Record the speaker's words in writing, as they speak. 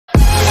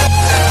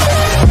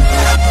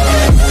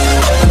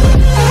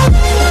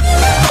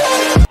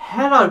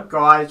Hello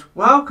guys,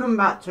 welcome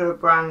back to a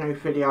brand new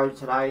video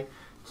today.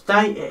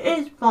 Today it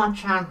is my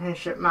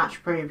championship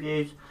match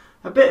previews,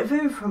 a bit of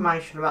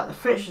information about the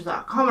fixtures that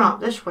are coming up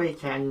this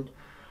weekend,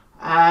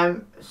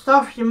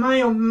 stuff you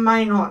may or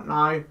may not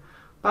know.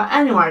 But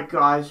anyway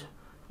guys,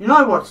 you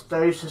know what to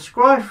do,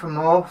 subscribe for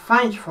more,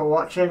 thanks for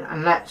watching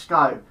and let's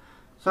go.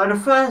 So the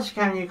first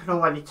game you can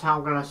already tell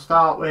I'm going to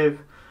start with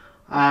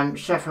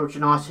Sheffield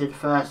United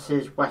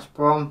versus West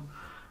Brom.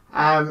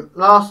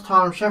 Last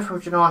time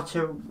Sheffield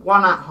United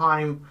won at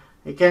home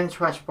against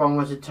West Brom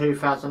was in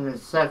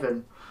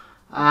 2007.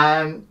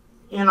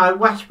 You know,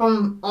 West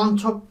Brom on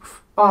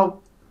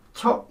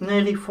top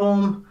nearly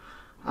form.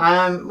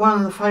 One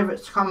of the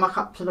favourites to come back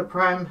up to the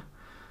Prem.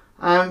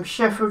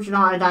 Sheffield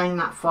United ain't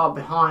that far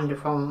behind,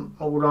 if I'm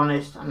all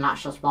honest, and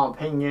that's just my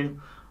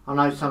opinion. I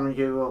know some of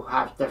you will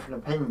have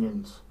different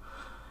opinions.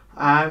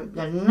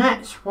 The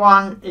next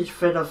one is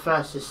Villa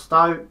versus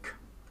Stoke.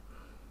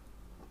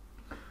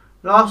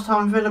 Last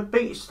time Villa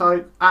beat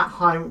Stoke at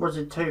home was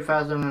in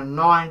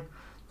 2009.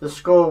 The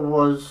score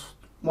was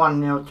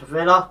 1-0 to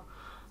Villa.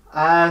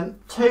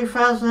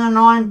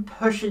 2009,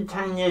 pushing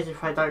 10 years if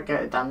they don't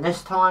get it done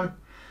this time.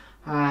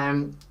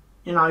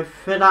 You know,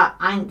 Villa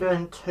ain't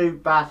doing too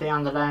badly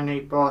under their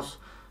new boss.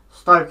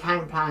 Stoke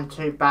ain't playing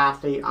too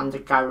badly under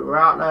Gary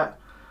Routledge.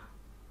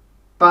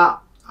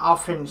 But I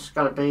think it's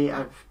going to be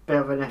a bit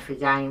of an iffy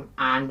game,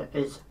 and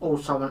it's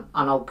also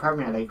an old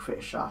Premier League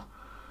fixture.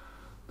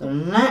 The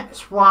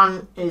next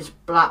one is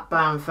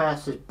Blackburn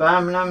versus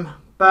Birmingham.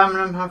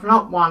 Birmingham have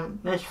not won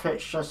this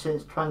fixture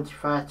since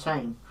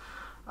 2013.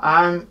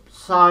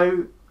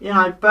 So, you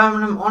know,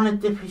 Birmingham on a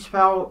dippy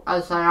spell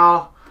as they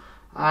are.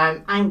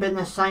 Ain't been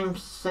the same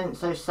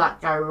since they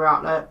sacked Gary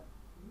Routledge.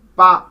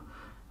 But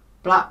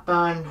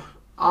Blackburn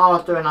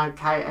are doing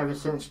okay ever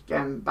since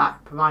getting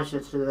back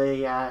promoted to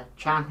the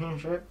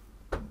Championship.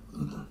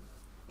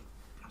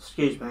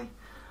 Excuse me.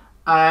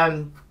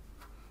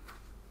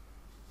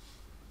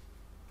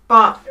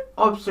 But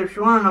obviously, if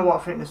you want to know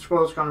what I think the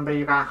score is going to be,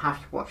 you're going to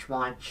have to watch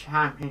my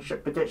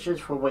Championship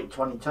predictions for week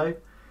 22.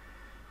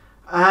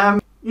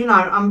 You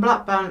know, and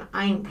Blackburn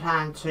ain't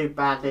playing too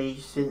badly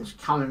since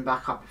coming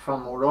back up, if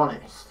I'm all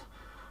honest.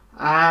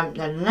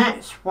 The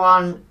next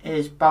one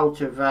is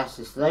Bolton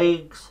versus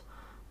Leeds.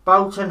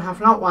 Bolton have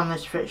not won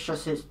this fixture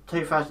since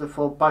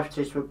 2004. Both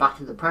teams were back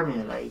in the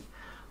Premier League.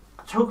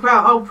 Talk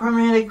about old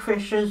Premier League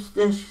fixtures.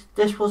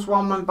 This was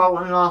one when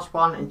Bolton last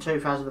won in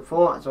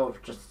 2004, as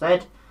I've just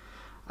said.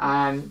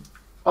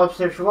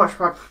 Obviously, if you watch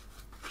my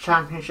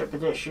Championship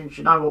predictions,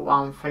 you know what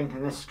I'm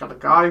thinking this is going to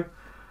go.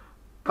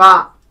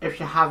 But if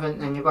you haven't,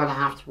 then you're going to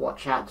have to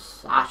watch out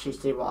to actually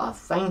see what I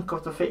think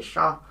of the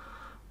fixture.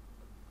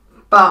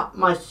 But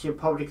most of you are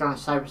probably going to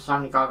say it's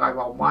only going to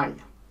go one way.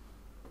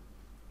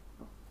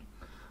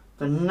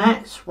 The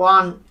next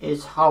one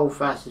is Hull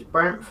versus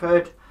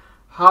Brentford.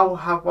 Hull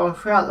have won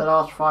 3 out of the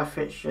last 5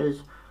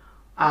 fixtures.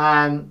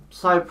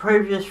 So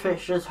previous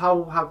fixtures,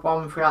 Hull have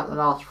won 3 out of the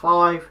last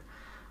 5.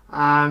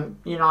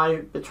 You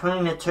know,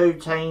 between the two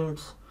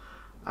teams,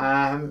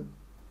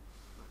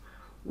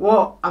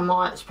 what am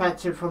I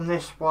expecting from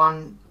this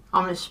one?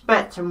 I'm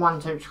expecting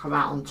one team to come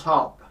out on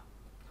top.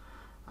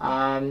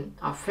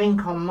 I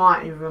think I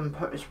might even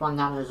put this one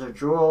down as a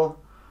draw.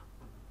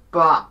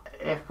 But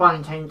if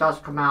one team does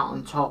come out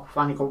on top, I've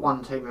only got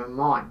one team in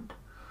mind.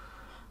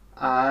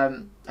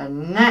 The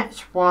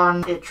next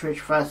one,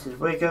 Ipswich versus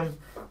Wigan.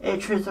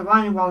 Ipswich have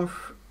only won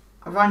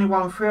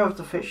 3 of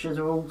the fixtures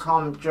of all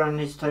time during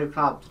these two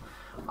clubs.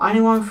 I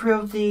only won 3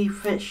 of the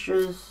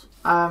fixtures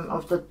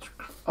over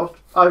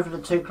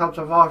the two clubs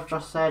I've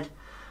just said.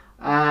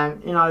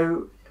 You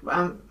know,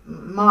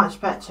 am I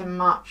expecting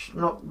much?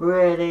 Not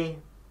really,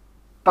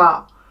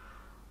 but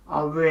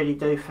I really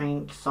do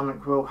think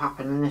something will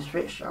happen in this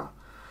fixture.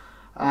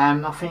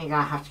 I think you're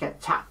going to have to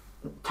get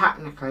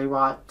technically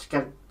right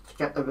to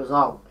get the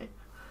result.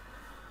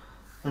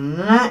 The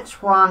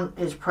next one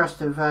is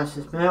Preston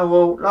versus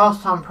Millwall.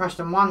 Last time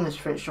Preston won this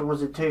fixture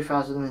was in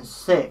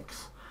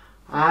 2006.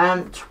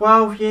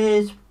 12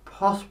 years,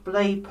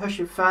 possibly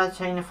pushing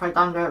 13 if they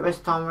don't do it this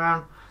time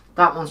around.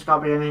 That one's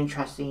going to be an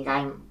interesting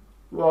game.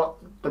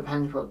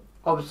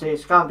 Obviously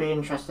it's going to be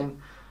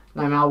interesting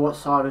no matter what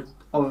side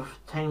of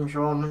teams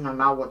you're on, no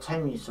matter what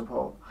team you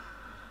support.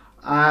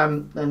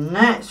 The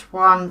next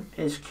one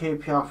is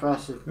QPR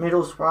versus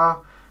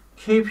Middlesbrough.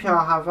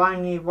 QPR have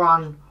only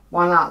won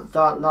 1 out of the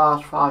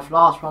last 5.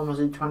 Last one was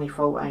in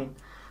 2014.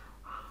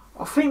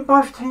 I think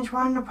both teams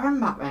were in the Prem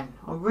back then.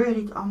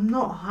 I'm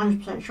not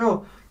 100%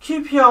 sure.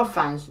 QPR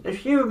fans,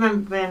 if you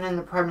remember being in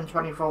the Prem in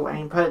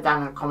 2014, put it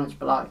down in the comments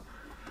below.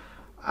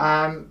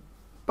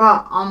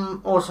 But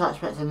I'm also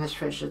expecting this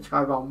fixture to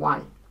go one way.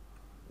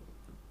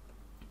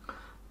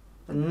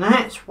 The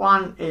next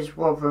one is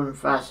Rotherham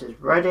versus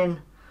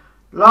Reading.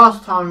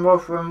 Last time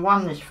Rotherham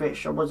won this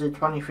fixture was in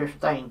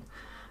 2015.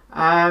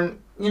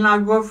 You know,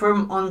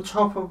 Rotherham on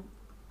top of,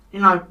 you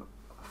know,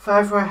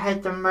 further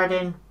ahead than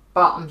Reading,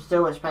 but I'm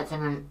still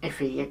expecting an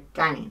iffy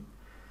game.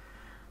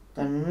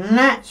 The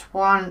next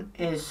one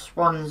is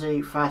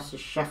Swansea versus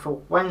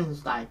Sheffield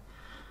Wednesday.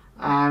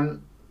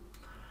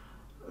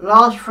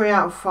 last 3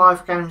 out of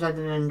 5 games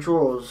ended in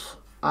draws.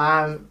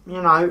 You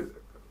know,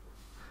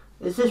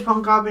 is this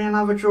one going to be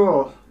another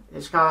draw?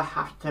 It's going to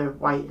have to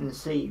wait and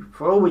see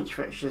for all each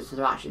fixtures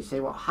to actually see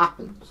what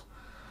happens.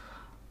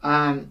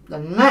 The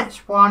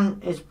next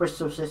one is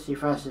Bristol City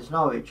versus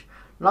Norwich.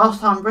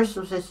 Last time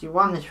Bristol City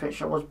won this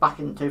fixture was back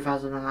in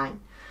 2008.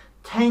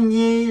 10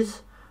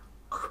 years,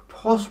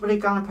 possibly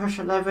going to push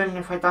 11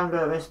 if they don't do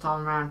it this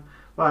time around.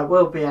 Well, it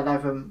will be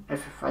 11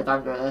 if they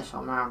don't do it this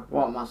time around.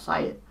 What am I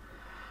saying?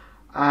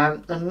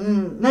 The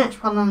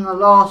next one and the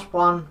last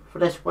one for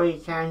this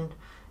weekend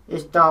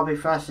is Derby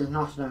versus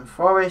Nottingham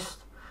Forest.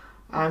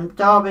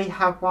 Derby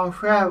have won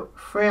 3 out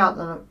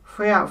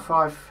of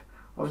 5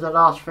 of the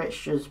last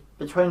fixtures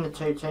between the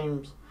two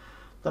teams.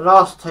 The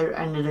last 2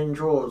 ended in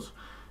draws.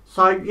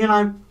 So, you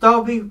know,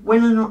 Derby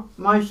winning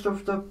most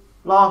of the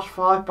last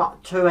 5,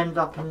 but 2 end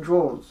up in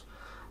draws.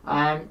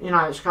 You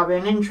know, it's going to be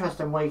an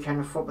interesting weekend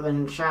of football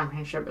in the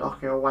Championship,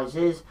 like it always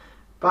is.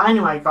 But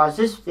anyway, guys,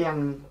 this is the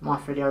end of my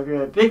video.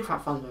 Give it a big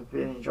fat thumbs up if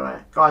you enjoy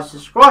it. Guys,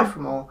 subscribe for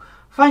more.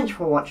 Thanks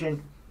for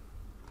watching.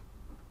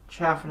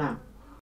 Ciao for now.